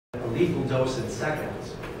lethal dose in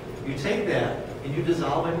seconds. You take that and you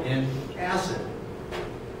dissolve it in acid,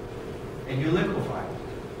 and you liquefy it.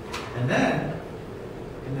 And then,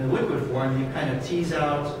 in the liquid form, you kind of tease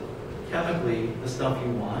out chemically the stuff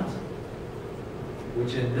you want,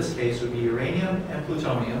 which in this case would be uranium and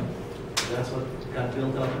plutonium. That's what got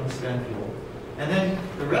built up in the spent fuel. And then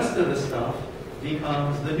the rest of the stuff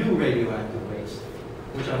becomes the new radioactive waste,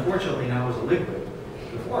 which unfortunately now is a liquid.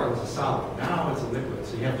 Before it was a solid, now it's a liquid.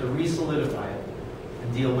 So you have to re-solidify it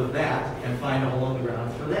and deal with that and find a hole in the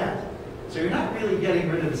ground for that. So you're not really getting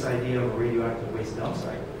rid of this idea of a radioactive waste dump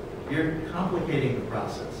site. You're complicating the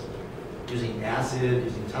process, using acid,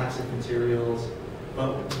 using toxic materials,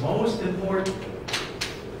 but most importantly,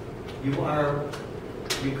 you are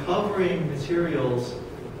recovering materials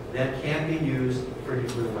that can be used for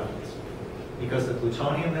nuclear weapons. Because the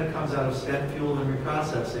plutonium that comes out of spent fuel and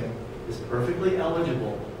reprocessing is perfectly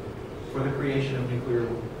eligible for the creation of nuclear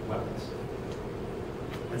weapons.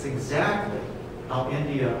 That's exactly how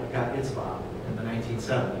India got its bomb in the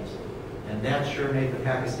 1970s. And that sure made the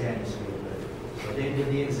Pakistanis feel good. So they did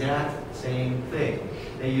the exact same thing.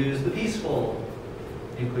 They used the peaceful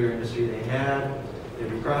nuclear industry they had. They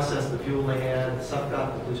reprocessed the fuel they had, sucked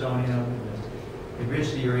out the plutonium,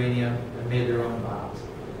 enriched the uranium, and made their own bombs.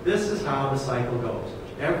 This is how the cycle goes.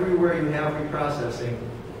 Everywhere you have reprocessing,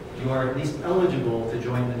 you are at least eligible to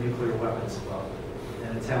join the nuclear weapons club.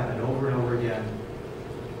 And it's happened over and over again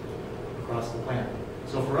across the planet.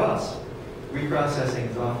 So for us, reprocessing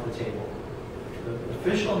is off the table. The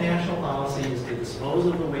official national policy is to dispose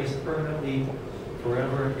of the waste permanently,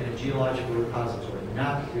 forever, in a geological repository,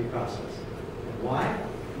 not reprocess. And why?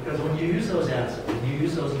 Because when you use those acids, when you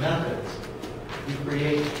use those methods, you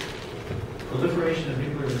create proliferation of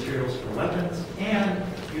nuclear materials for weapons, and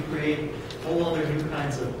you create whole other new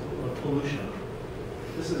kinds of pollution.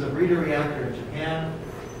 This is a breeder reactor in Japan,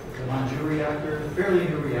 the Manju reactor, a fairly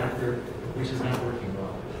new reactor, which is not working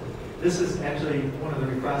well. This is actually one of the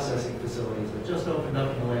reprocessing facilities that just opened up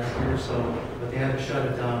in the last year or so, but they had to shut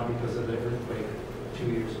it down because of the earthquake 2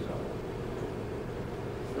 years ago.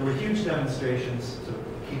 There were huge demonstrations to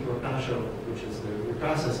keep Rokasho, which is the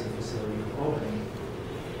reprocessing facility, from opening.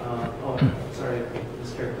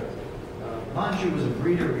 Manju was a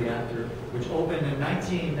breeder reactor which opened in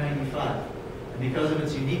 1995. And because of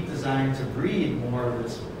its unique design to breed more of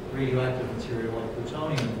this radioactive material like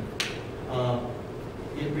plutonium,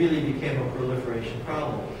 it really became a proliferation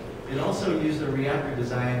problem. It also used a reactor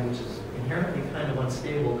design which is inherently kind of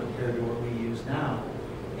unstable compared to what we use now.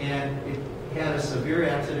 And it had a severe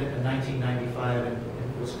accident in 1995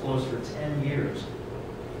 and was closed for 10 years.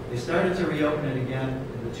 They started to reopen it again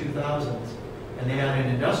in the 2000s, and they had an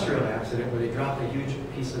industrial accident where they dropped a huge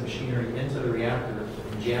piece of machinery into the reactor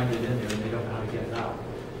and jammed it in there, and they don't know how to get it out.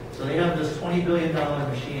 So they have this $20 billion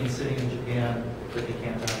machine sitting in Japan that they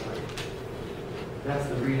can't operate. That's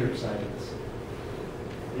the breeder side of this.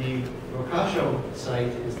 The Rokasho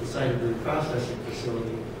site is the site of the reprocessing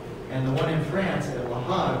facility, and the one in France at Le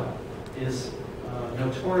Havre is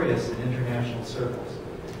notorious in international circles.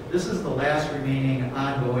 This is the last remaining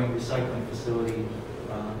ongoing recycling facility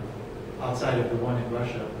outside of the one in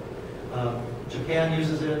Russia. Japan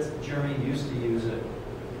uses it, Germany used to use it.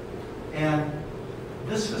 And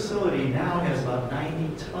this facility now has about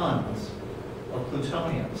 90 tons of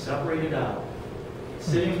plutonium separated out,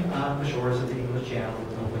 sitting on the shores of the English Channel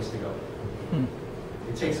with no place to go.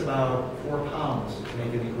 It takes about 4 pounds to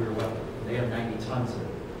make a nuclear weapon. They have 90 tons of it.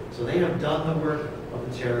 So they have done the work of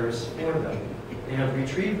the terrorists for them. They have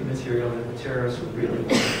retrieved the material that the terrorists would really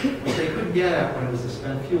want, which they couldn't get at when it was the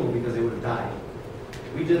spent fuel because they would have died.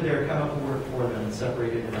 We did their chemical work for them and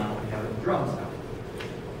separated it out and have it in drums now.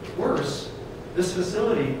 Worse, this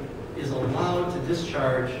facility is allowed to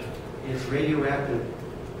discharge its radioactive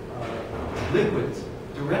liquids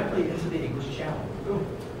directly into the English Channel.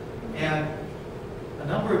 And a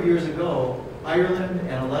number of years ago, Ireland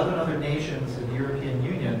and 11 other nations in the European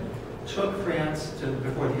Union took France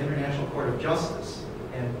before the International Court of Justice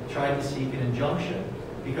and tried to seek an injunction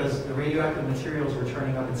because the radioactive materials were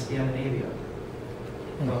turning up in Scandinavia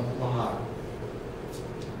from Le Havre.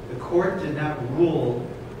 The court did not rule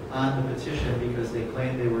on the petition because they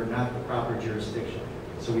claimed they were not the proper jurisdiction.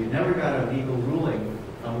 So we've never got a legal ruling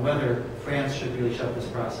on whether France should really shut this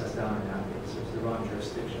process down or not, because it's the wrong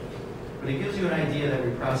jurisdiction. But it gives you an idea that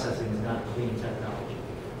reprocessing is not clean technology.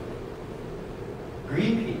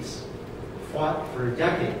 Greenpeace fought for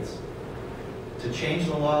decades to change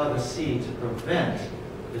the law of the sea to prevent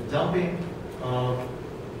the dumping of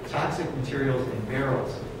toxic materials in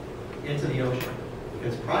barrels into the ocean.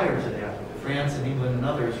 Because prior to that, France and England and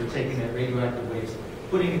others were taking that radioactive waste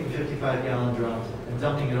putting it in 55-gallon drums and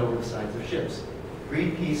dumping it over the sides of ships.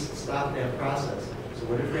 Greenpeace stopped that process. So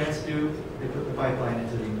what did France do? They put the pipeline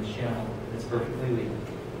into the English Channel, and it's perfectly legal.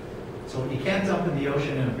 So if you can't dump in the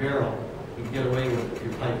ocean in a barrel, you can get away with it if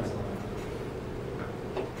your pipe is long.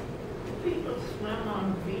 People swim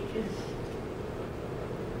on beaches.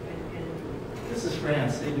 This is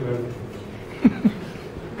France. They do everything.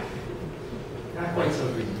 Not quite so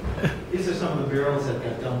green. These are some of the barrels that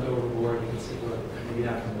got dumped overboard. You can see, well, maybe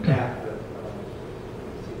not from the back, but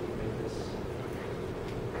let's see if we can make this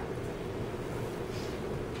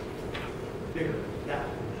bigger. Yeah,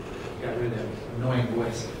 got rid of that annoying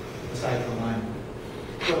voice, aside from mine.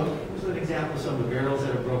 So here's an example of some of the barrels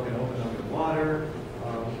that are broken open underwater.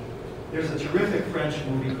 There's a terrific French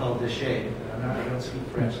movie called Déchet. I don't speak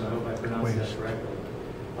French, so I hope I pronounced that correctly.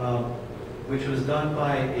 Which was done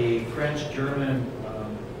by a French-German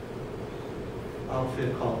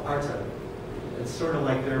outfit called Arta. It's sort of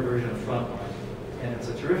like their version of Frontline. And it's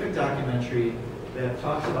a terrific documentary that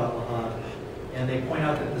talks about La Hague. And they point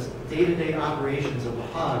out that the day-to-day operations of La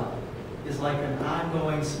Hague is like an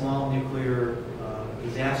ongoing small nuclear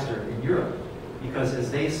disaster in Europe. Because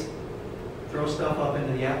as they throw stuff up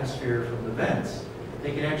into the atmosphere from the vents,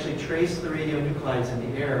 they can actually trace the radionuclides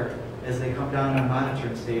in the air as they come down on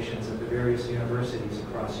monitoring stations at the various universities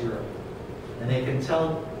across Europe. And they can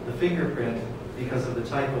tell the fingerprint because of the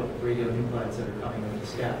type of radionuclides that are coming in the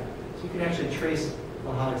sky. So you can actually trace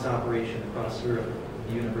La Hague's operation across Europe,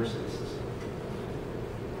 the university system.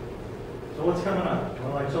 So what's coming up?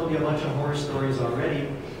 Well, I told you a bunch of horror stories already.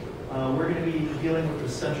 We're going to be dealing with the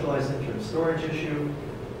centralized interim storage issue.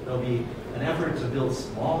 There'll be an effort to build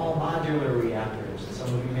small modular reactors.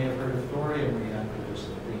 Some of you may have heard of thorium reactors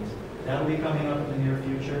and things. That'll be coming up in the near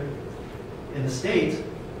future. In the States,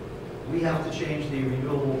 we have to change the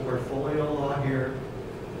renewable portfolio law here.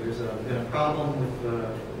 There's been a problem with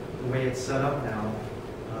the way it's set up now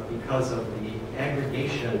because of the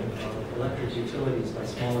aggregation of electric utilities by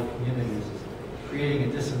smaller communities, creating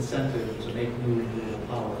a disincentive to make new renewable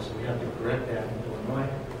power. So we have to correct that in Illinois.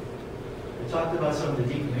 We talked about some of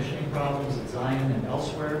the decommissioning problems at Zion and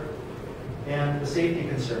elsewhere, and the safety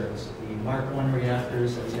concerns. The Mark I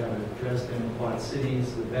reactors that we have at Dresden and Quad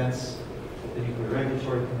Cities, the vents at the Nuclear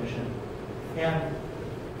Regulatory Commission, and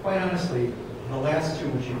quite honestly, the last two,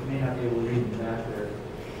 which you may not be able to read in the back there,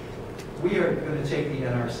 we are going to take the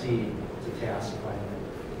NRC to task finally.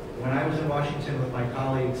 When I was in Washington with my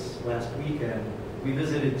colleagues last weekend, we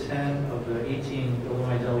visited 10 of the 18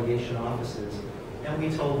 Illinois delegation offices, and we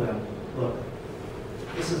told them, look,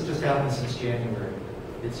 this has just happened since January.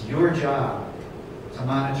 It's your job to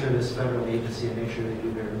monitor this federal agency and make sure they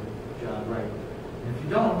do their job right. And if you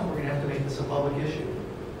don't, we're going to have to make this a public issue,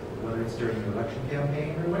 whether it's during the election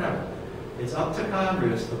campaign or whatever. It's up to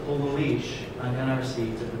Congress to pull the leash on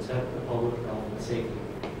NRC to protect the public health and safety.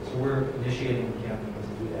 So we're initiating the campaign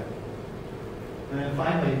to do that. And then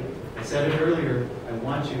finally, I said it earlier, I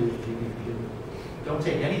want you, if you don't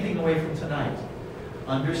take anything away from tonight,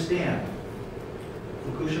 understand,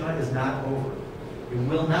 Fukushima is not over. It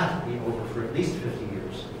will not be over for at least 50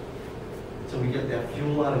 years. Until we get that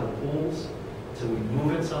fuel out of the pools, until we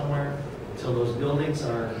move it somewhere, until those buildings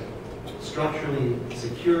are structurally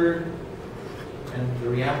secured, and the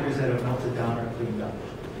reactors that have melted down are cleaned up.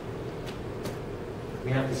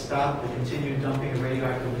 We have to stop the continued dumping of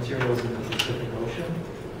radioactive materials in the Pacific Ocean,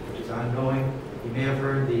 which is ongoing. You may have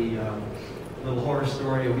heard the little horror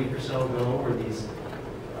story a week or so ago where these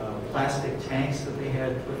plastic tanks that they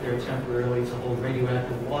had put there temporarily to hold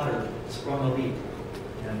radioactive water sprung a leak.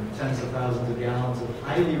 And tens of thousands of gallons of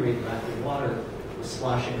highly radioactive water was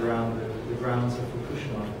sloshing around the grounds of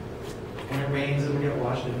Fukushima. When it rains, it will get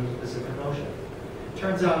washed into the Pacific Ocean. It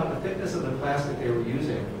turns out the thickness of the plastic they were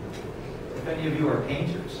using, if any of you are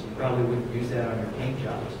painters, you probably wouldn't use that on your paint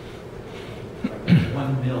jobs. Like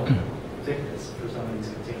 1 mil thickness for some of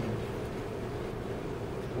these containers.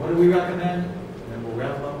 What do we recommend? And then we'll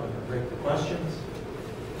wrap up and break the questions.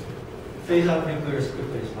 Phase out nuclear as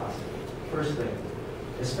quickly as possible. First thing,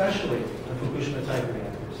 especially the Fukushima type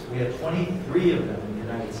reactors. We have 23 of them in the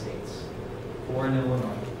United States, 4 in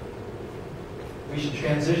Illinois. We should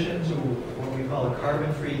transition to what we call a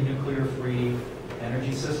carbon-free, nuclear-free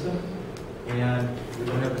energy system. And we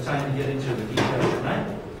don't have the time to get into the details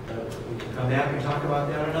tonight, but we can come back and talk about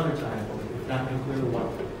that another time. If not nuclear,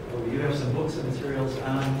 what? Well, we do have some books and materials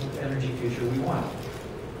on the energy future we want.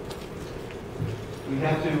 We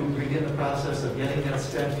have to begin the process of getting that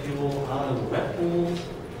spent fuel out of the wet pools,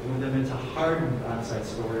 move them into hardened on-site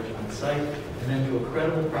storage on site, and then do a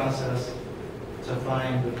credible process to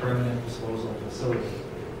find the permanent disposal facility.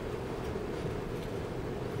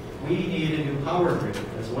 we need a new power grid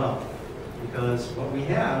as well, because what we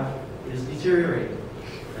have is deteriorating.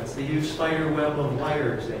 That's the huge spider web of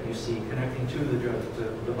wires that you see connecting to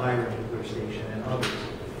the Byron nuclear station and others.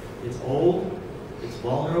 It's old, it's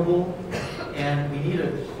vulnerable, and we need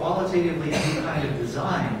a qualitatively new kind of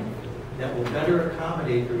design that will better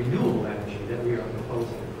accommodate the renewable energy that we are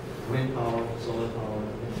proposing. Wind power, solar power,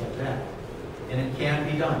 things like that. And it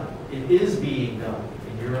can be done. It is being done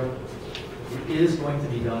in Europe. It is going to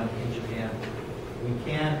be done in Japan. We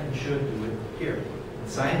can and should do it here. And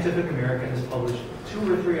Scientific American has published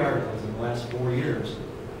 2 or 3 articles in the last 4 years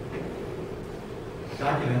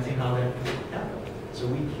documenting how that can happen. So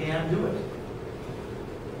we can do it.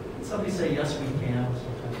 Can somebody say, yes, we can?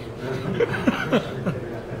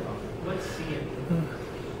 What's CME?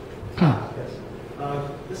 Yes.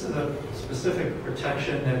 This is a specific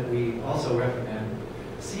protection that we also recommend.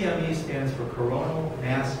 CME stands for coronal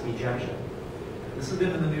mass ejection. This has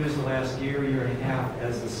been in the news the last year and a half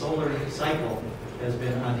as the solar cycle has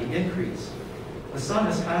been on the increase. The sun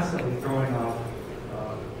is constantly throwing off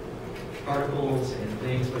particles and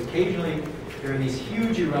things, but occasionally there are these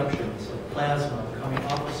huge eruptions of plasma coming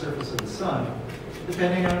off the surface of the sun.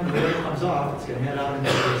 Depending on where it comes off, it's going to head out in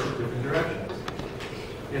various different directions.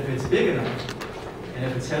 If it's big enough, and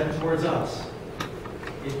if it's heading towards us,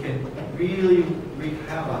 it can really wreak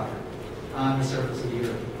havoc on the surface of the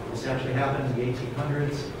Earth. This actually happened in the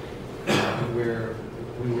 1800s, where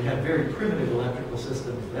we had very primitive electrical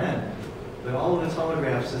systems then, but all of the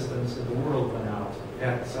telegraph systems in the world went out. In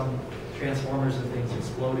fact, some transformers and things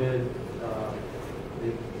exploded.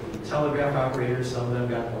 The telegraph operators, some of them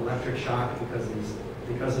got an electric shock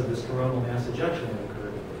because of this coronal mass ejection that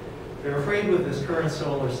occurred. They're afraid with this current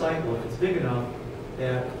solar cycle, if it's big enough,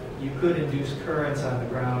 that you could induce currents on the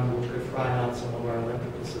ground which could fry out some of our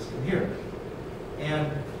electrical system here.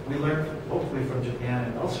 And we learned, hopefully from Japan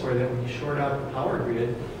and elsewhere, that when you short out the power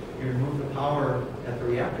grid, you remove the power at the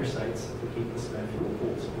reactor sites to keep the spent fuel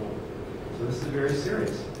pools full. So this is very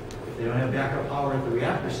serious. If they don't have backup power at the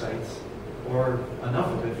reactor sites, or enough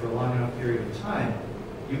of it for a long enough period of time,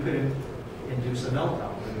 you could induce a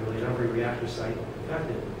meltdown in nearly every reactor site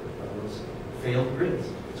affected by those failed grids.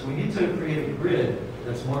 So we need to create a grid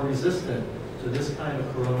that's more resistant to this kind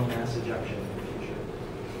of coronal mass ejection in the future.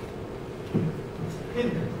 In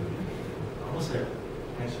conclusion, almost there.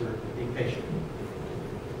 Thanks for being patient.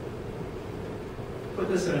 Put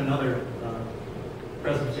this in another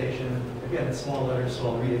presentation. Again, in small letters, so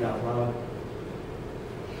I'll read it out loud.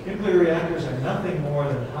 Nuclear reactors are nothing more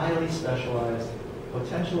than highly specialized,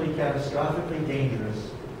 potentially catastrophically dangerous,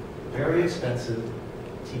 very expensive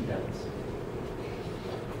teapots.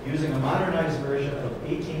 Using a modernized version of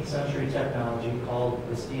 18th century technology called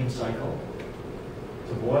the steam cycle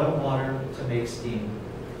to boil water to make steam.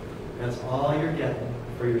 That's all you're getting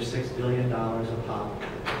for your $6 billion a pop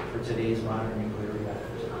for today's modern nuclear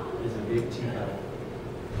reactors, is a big teapot,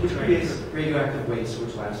 which creates radioactive waste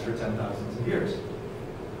which lasts for 10,000 of years.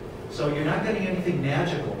 So you're not getting anything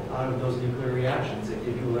magical out of those nuclear reactions that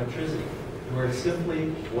give you electricity. You are simply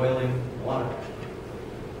boiling water.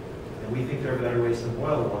 And we think there are better ways to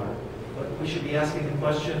boil water. But we should be asking the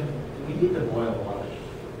question, do we need to boil water?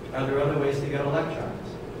 Are there other ways to get electrons?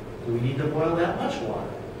 Do we need to boil that much water?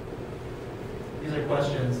 These are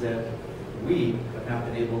questions that we have not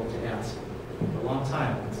been able to ask for a long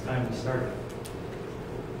time. It's time we started.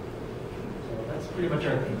 So that's pretty much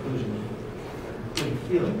our conclusion, including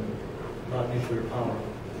feeling about nuclear power.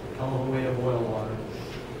 Hell of a way to boil water.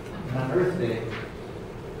 And on Earth Day,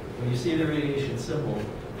 when you see the radiation symbol,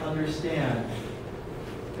 understand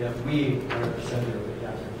that we are at the center of the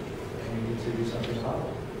hazard, and we need to do something about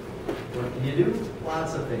it. What can you do?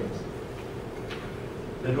 Lots of things.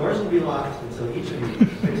 The doors will be locked until each of you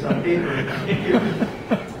picks up paper and here.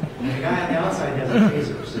 And the guy on the outside has a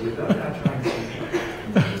taser, so you're not trying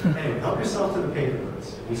to. Anyway, help yourself to the paper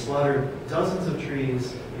birds. We slaughtered dozens of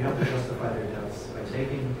trees. You have to justify their deaths by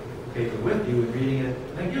taking the paper with you and reading it,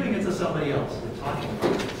 and then giving it to somebody else and talking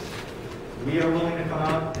about this. We are willing to come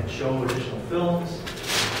out and show additional films,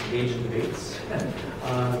 engage in debates,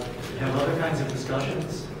 have other kinds of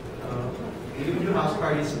discussions. We even do house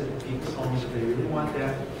parties at people's homes if they really want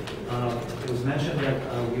that. It was mentioned that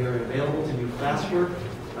we are available to do classwork.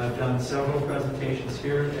 I've done several presentations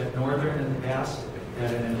here at Northern in the past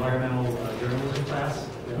at an environmental journalism class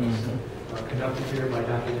that was conducted here by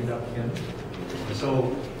Dr. Indup Kim.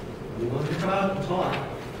 So we're willing to come out and talk.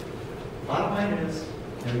 Bottom line is,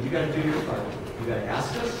 you got to do your part. You got to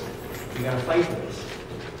ask us. You got to fight with us.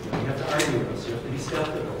 You have to argue with us. You have to be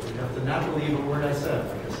skeptical. You have to not believe a word I said,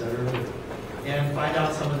 like I said earlier, and find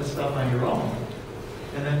out some of this stuff on your own,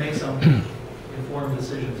 and then make some informed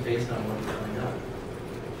decisions based on what you find out.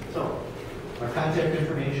 So, our contact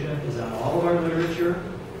information is on all of our literature.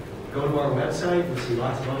 Go to our website, you'll see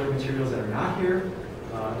lots of other materials that are not here.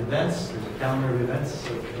 Events, there's a calendar of events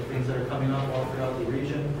of things that are coming up all throughout the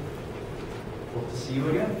region. Hope to see you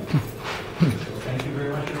again. So thank you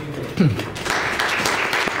very much for being here.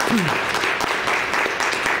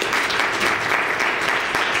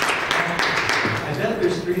 I bet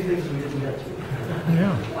there's 3 things we didn't get to.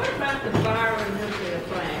 Yeah. What about the Byron nuclear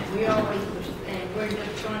plant? We always, and we're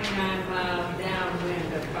just 29 miles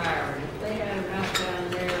downwind of Byron. If they had enough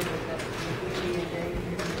down there, would we be in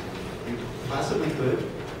danger? Possibly could.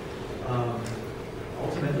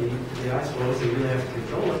 Ultimately, yeah, I suppose they really have to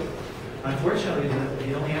control it. Unfortunately,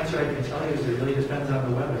 the only answer I can tell you is it really depends on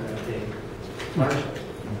the weather that day. Largely.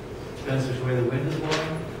 Depends which way the wind is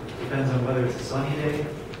blowing. Depends on whether it's a sunny day,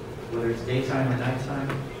 whether it's daytime or nighttime,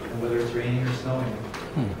 and whether it's raining or snowing.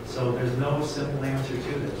 So there's no simple answer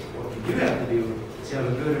to this. What you do have to do is have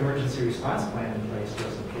a good emergency response plan in place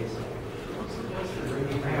just in case.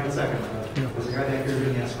 Hang on a second. Was the guy back here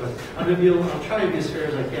didn't ask questions? I'll try to be as fair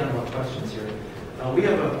as I can about questions here. We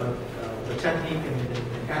have a technique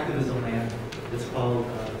in activism land that's called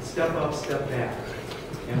step up, step back.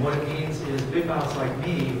 And what it means is big mouths like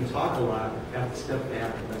me, who talk a lot, have to step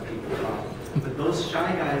back and let people talk. But those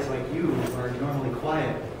shy guys like you, who are normally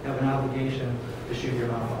quiet, have an obligation to shoot your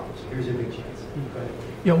mouth off. So here's your big chance. Go ahead.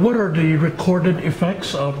 Yeah, what are the recorded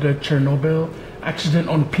effects of the Chernobyl accident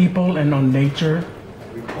on people and on nature?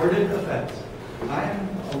 Recorded effects. I'm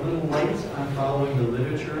a little light on following the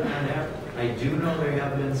literature on that. I do know there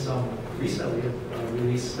have been some recently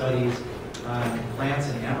released studies on plants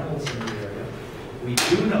and animals in the area. We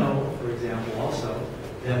do know, for example, also,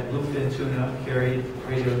 that bluefin tuna carried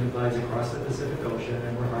radionuclides across the Pacific Ocean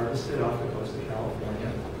and were harvested off the coast of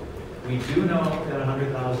California. We do know that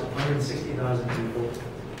 160,000 people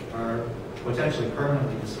are potentially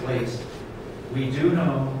permanently displaced. We do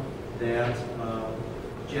know that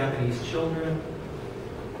Japanese children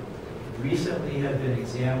recently have been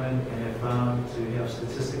examined and have found to have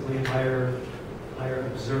statistically higher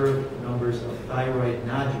observed numbers of thyroid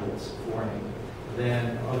nodules forming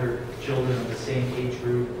than other children of the same age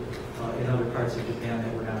group in other parts of Japan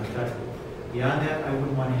that were not affected. Beyond that, I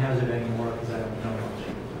wouldn't want to hazard any more because I don't know much.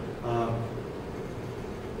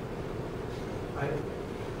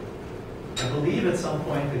 I believe at some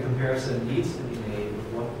point the comparison needs to be made with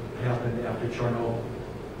what happened after Chernobyl.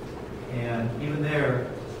 And even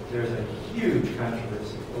there's a huge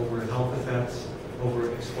controversy over health effects,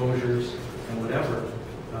 over exposures, and whatever,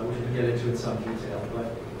 which we can get into in some detail.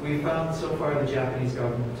 But we found so far the Japanese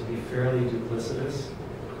government to be fairly duplicitous,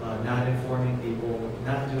 not informing people,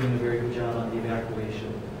 not doing a very good job on the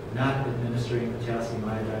evacuation, not administering potassium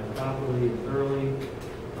iodide properly and thoroughly.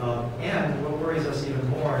 And what worries us even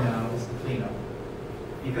more now is the cleanup.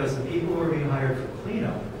 Because the people who are being hired for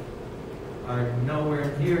cleanup are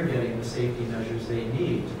nowhere near getting the safety measures they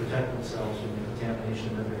need to protect themselves from the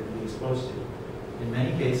contamination that they're going to be exposed to. In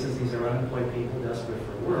many cases, these are unemployed people desperate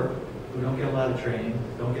for work who don't get a lot of training,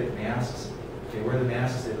 don't get masks. They wear the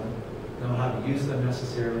masks, they don't know how to use them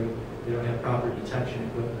necessarily, they don't have proper detection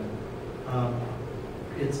equipment.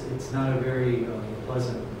 It's not a very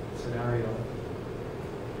pleasant scenario.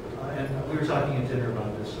 And we were talking at dinner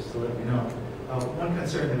about this, just to let you know. One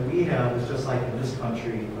concern that we have is just like in this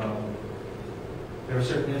country, there are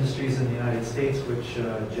certain industries in the United States which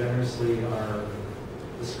generously are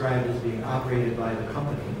described as being operated by the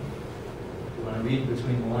company. When I read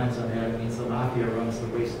between the lines on that, it means the mafia runs the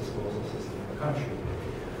waste disposal system in the country.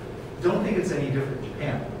 Don't think it's any different in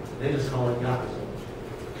Japan. They just call it Yakuza.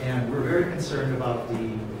 And we're very concerned about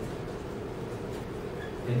the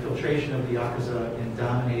infiltration of the Yakuza in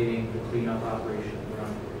dominating the cleanup operation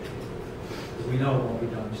around the region. Because we know it won't be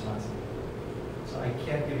done responsibly. So I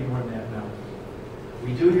can't give you more than that now.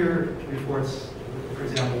 We do hear reports, for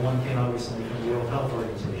example, one came out recently from the World Health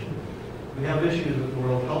Organization. We have issues with the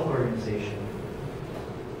World Health Organization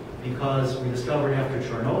because we discovered after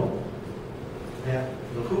Chernobyl that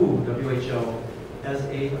the WHO has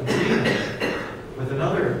a agreement with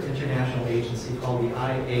another international agency called the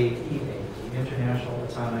IAEA, the International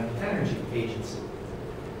Atomic Energy Agency.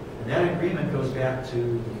 And that agreement goes back to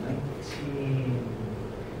the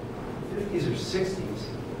 1950s or 60s.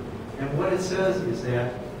 And what it says is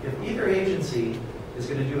that if either agency is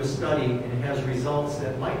going to do a study and it has results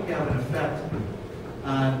that might have an effect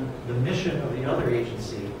on the mission of the other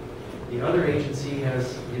agency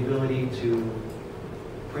has the ability to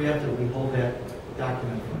preemptively hold that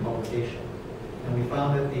document from publication. And we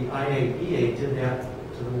found that the IAEA did that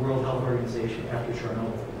to the World Health Organization after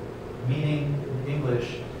Chernobyl, meaning in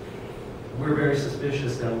English, we're very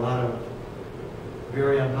suspicious that a lot of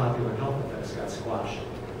very unpopular health effects got squashed.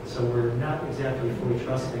 So we're not exactly fully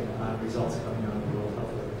trusting on results coming out of the World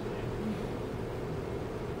Health Organization.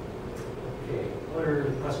 Okay,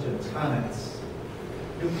 other questions, comments?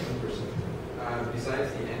 New person.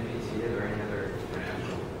 Besides the NPT, are there any other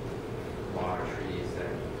international law or treaties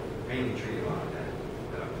that, mainly treaty law,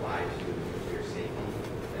 that apply to nuclear safety?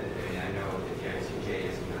 I mean, I know that the ICJ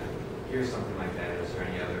is going to hear something like that. Is there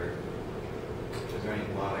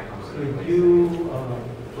any law that comes into Could place? you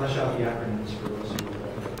flesh out the acronyms for those who don't?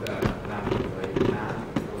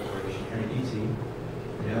 Non-proliferation NPT.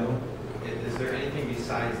 No. Is there anything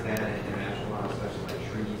besides that in international law, such as like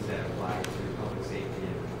treaties that apply to public safety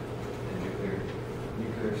and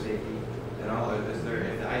nuclear safety at all? Or is there,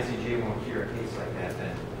 if the ICJ won't hear a case like that,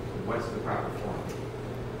 then what's the proper form?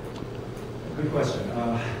 Good question.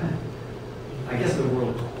 I guess the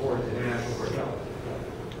World Court, the International Court.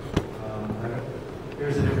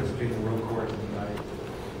 There's a difference between the World Court and the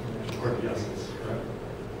International Court of Justice, correct?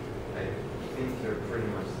 I think they're pretty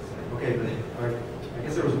much the same. Okay, but I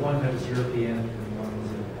guess there was one that was European and one was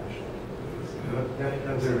international.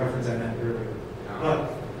 That was a reference I meant earlier. But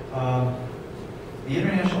the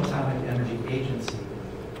International Atomic Energy Agency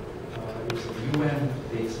is a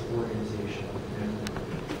UN-based organization, and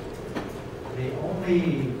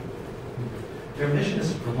their mission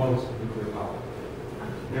is to promote nuclear power.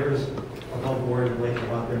 Theirs above board and later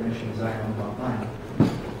about their mission as I am about mine.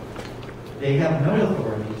 They have no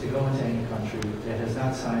authority to go into any country that has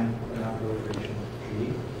not signed a non-proliferation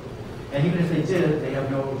treaty. And even if they did, they have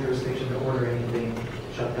no jurisdiction to order anything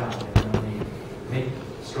shut down. They can only make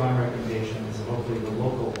strong recommendations, and hopefully the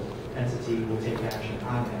local entity will take action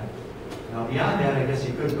on that. Now, beyond that, I guess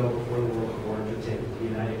you could go before the World Court to take the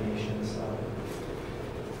United Nations.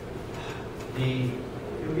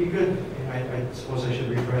 It would be good, I suppose I should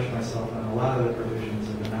refresh myself on a lot of the provisions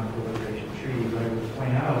of the non-proliferation treaty, but I would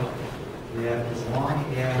point out that as long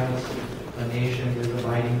as a nation is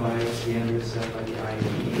abiding by standards set by the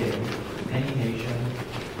IAEA, any nation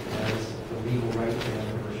has the legal right to have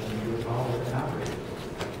commercial nuclear power and operate.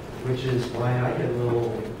 Which is why I get a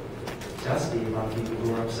little testy about people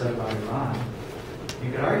who are upset about Iran.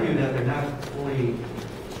 You could argue that they're not fully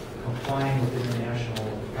complying with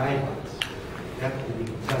international guidelines. That could be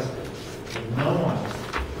contested. But no one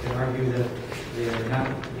can argue that they are not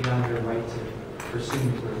beyond their right to pursue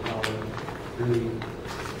nuclear power through the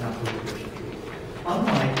non-proliferation treaty.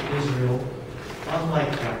 Unlike Israel,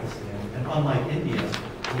 unlike Pakistan, and unlike India,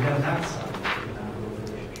 who have not signed the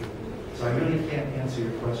non-proliferation treaty. So I really can't answer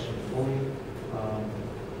your question fully.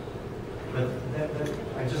 But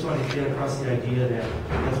I just want to get across the idea that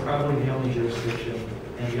that's probably the only jurisdiction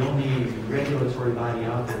and the only regulatory body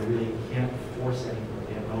out there really can't force anything.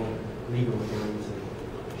 They have no legal authority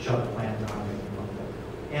to shut the plant down or anything like that.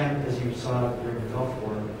 And as you saw during the Gulf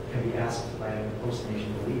War, can be asked by a host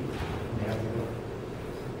nation to leave. And they have to go.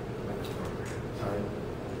 Sorry.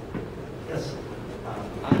 Yes.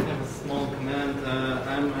 I have a small comment.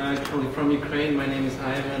 I'm actually from Ukraine. My name is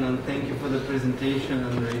Ivan, and thank you for the presentation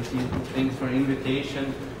and thanks for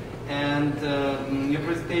invitation. And your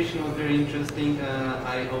presentation was very interesting.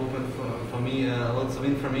 I opened for me lots of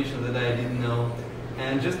information that I didn't know.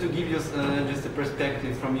 And just to give you just a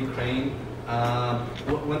perspective from Ukraine,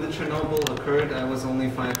 when the Chernobyl occurred, I was only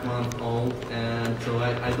 5 months old, and so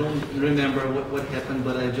I don't remember what happened,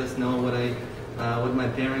 but I just know what my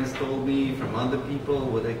parents told me from other people,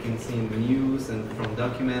 what I can see in the news and from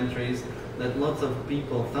documentaries, that lots of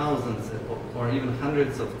people, thousands or even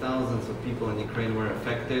hundreds of thousands of people in Ukraine were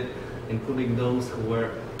affected, including those who were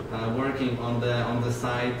working on the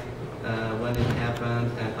site when it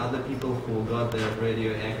happened, and other people who got the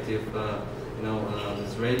radioactive,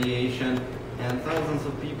 this radiation, and thousands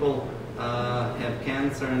of people have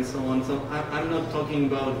cancer and so on. So I'm not talking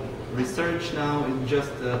about research now, it's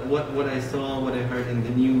just what I saw, what I heard in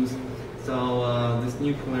the news. So this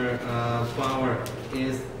nuclear power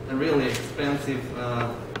is a really expensive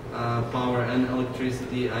power, and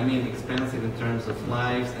electricity, I mean expensive in terms of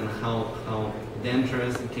lives and how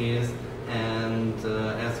dangerous it is. And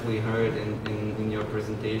as we heard in your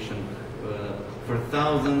presentation, for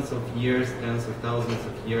thousands of years, tens of thousands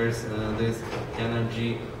of years, this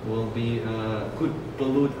energy could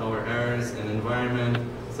pollute our airs and environment.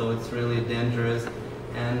 So it's really dangerous,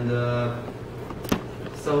 and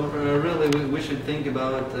so really we should think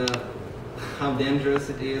about how dangerous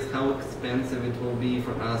it is, how expensive it will be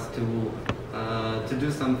for us to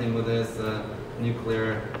do something with this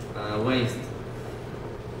nuclear waste.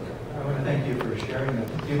 I want to thank thank you for sharing that.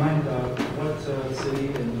 Do you mind what city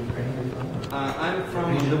in Ukraine you're from? I'm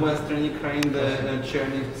from the western Ukraine, the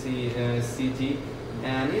Chernivtsi city,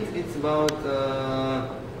 and it's about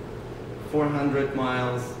 400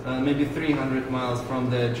 miles, maybe 300 miles from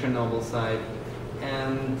the Chernobyl site.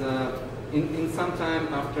 And in some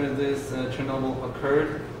time after this Chernobyl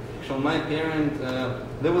occurred, so my parent,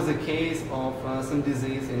 there was a case of some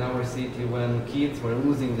disease in our city when kids were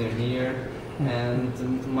losing their hair,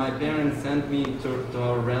 and my parents sent me to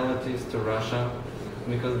our relatives to Russia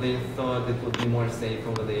because they thought it would be more safe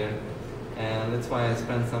over there, and that's why I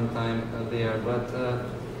spent some time there. But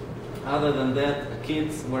other than that,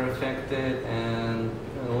 kids were affected, and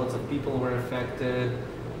lots of people were affected,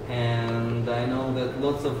 and I know that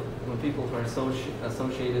lots of people who are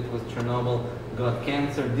associated with Chernobyl got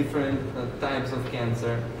cancer, different types of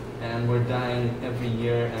cancer, and were dying every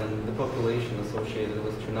year, and the population associated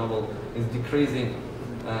with Chernobyl is decreasing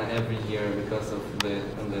every year because of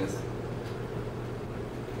this.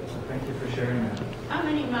 Thank you for sharing that. How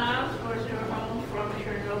many miles was your home from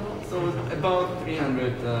Chernobyl? So about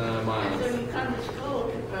 300 And miles. so you come to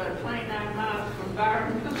school 29 miles from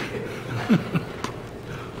Byron.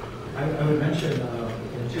 I would mention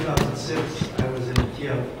in 2006, I was in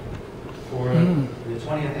Kiev for the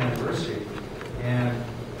 20th anniversary, and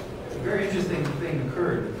a very interesting thing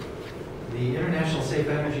occurred. The International Safe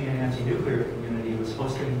Energy and Anti-Nuclear Community was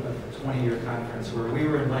hosting a 20-year conference where we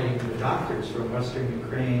were inviting the doctors from Western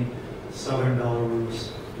Ukraine, Southern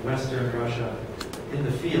Belarus, Western Russia, in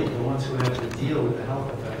the field, the ones who had to deal with the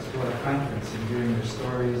health effects, to our conference and hearing their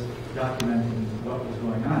stories, documenting what was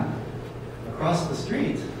going on. Across the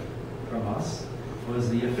street from us was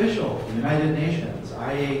the official United Nations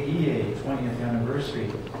IAEA 20th anniversary,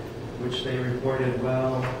 which they reported,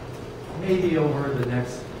 well, maybe over the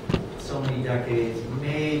next so many decades,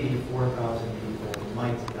 maybe 4,000 people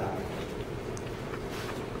might die.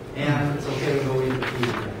 And it's okay to go eat the food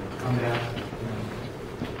again, come back.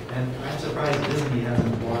 And I'm surprised Disney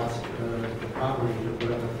hasn't bought the property to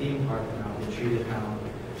put up a theme park now. They treat it now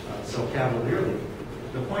so cavalierly.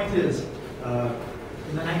 The point is,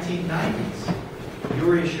 in the 1990s,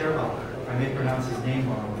 Yuri Shcherbak, I may pronounce his name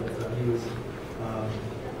wrong, but he was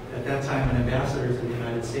at that time an ambassador to the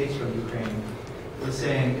United States from Ukraine, was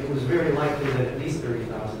saying it was very likely that at least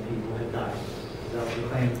 30,000 people had died. That was the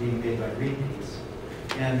claim being made by Greenpeace.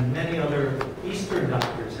 And many other Eastern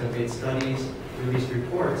doctors have made studies, released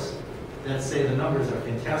reports that say the numbers are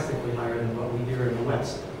fantastically higher than what we hear in the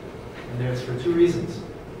West. And there's for two reasons.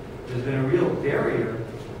 There's been a real barrier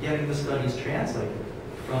getting the studies translated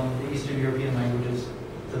from the Eastern European languages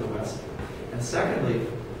to the West. And secondly,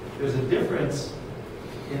 there's a difference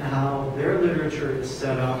in how their literature is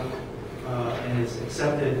set up and is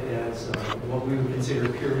accepted as what we would consider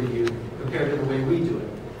peer reviewed compared to the way we do it.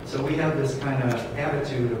 So we have this kind of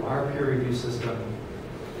attitude of our peer review system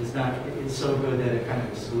is so good that it kind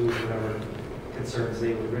of excludes whatever concerns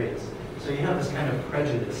they would raise. So you have this kind of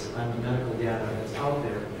prejudice on the medical data that's out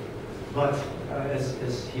there. But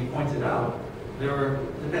as he pointed out, there were,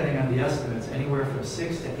 depending on the estimates, anywhere from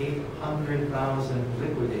 600,000 to 800,000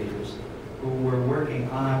 liquidators who were working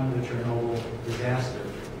on the Chernobyl disaster.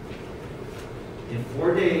 In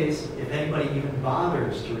 4 days, if anybody even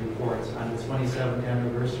bothers to report on the 27th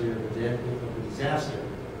anniversary of the disaster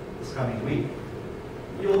this coming week,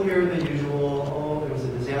 you'll hear the usual, oh, there was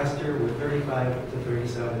a disaster where 35 to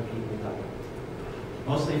 37 people died,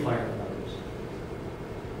 mostly firefighters.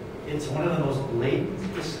 It's one of the most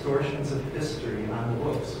blatant distortions of history on the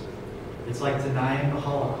books. It's like denying the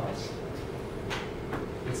Holocaust.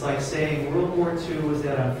 It's like saying World War II was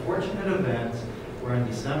that unfortunate event where on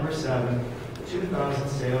December 7th, 2,000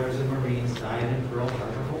 sailors and Marines died in Pearl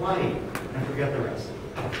Harbor, Hawaii, and forget the rest.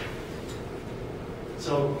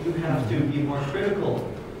 So you have to be more critical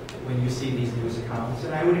when you see these news accounts,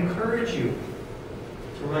 and I would encourage you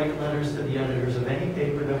to write letters to the editors of any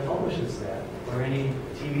paper that publishes that, or any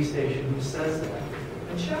TV station who says that,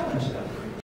 and challenge them.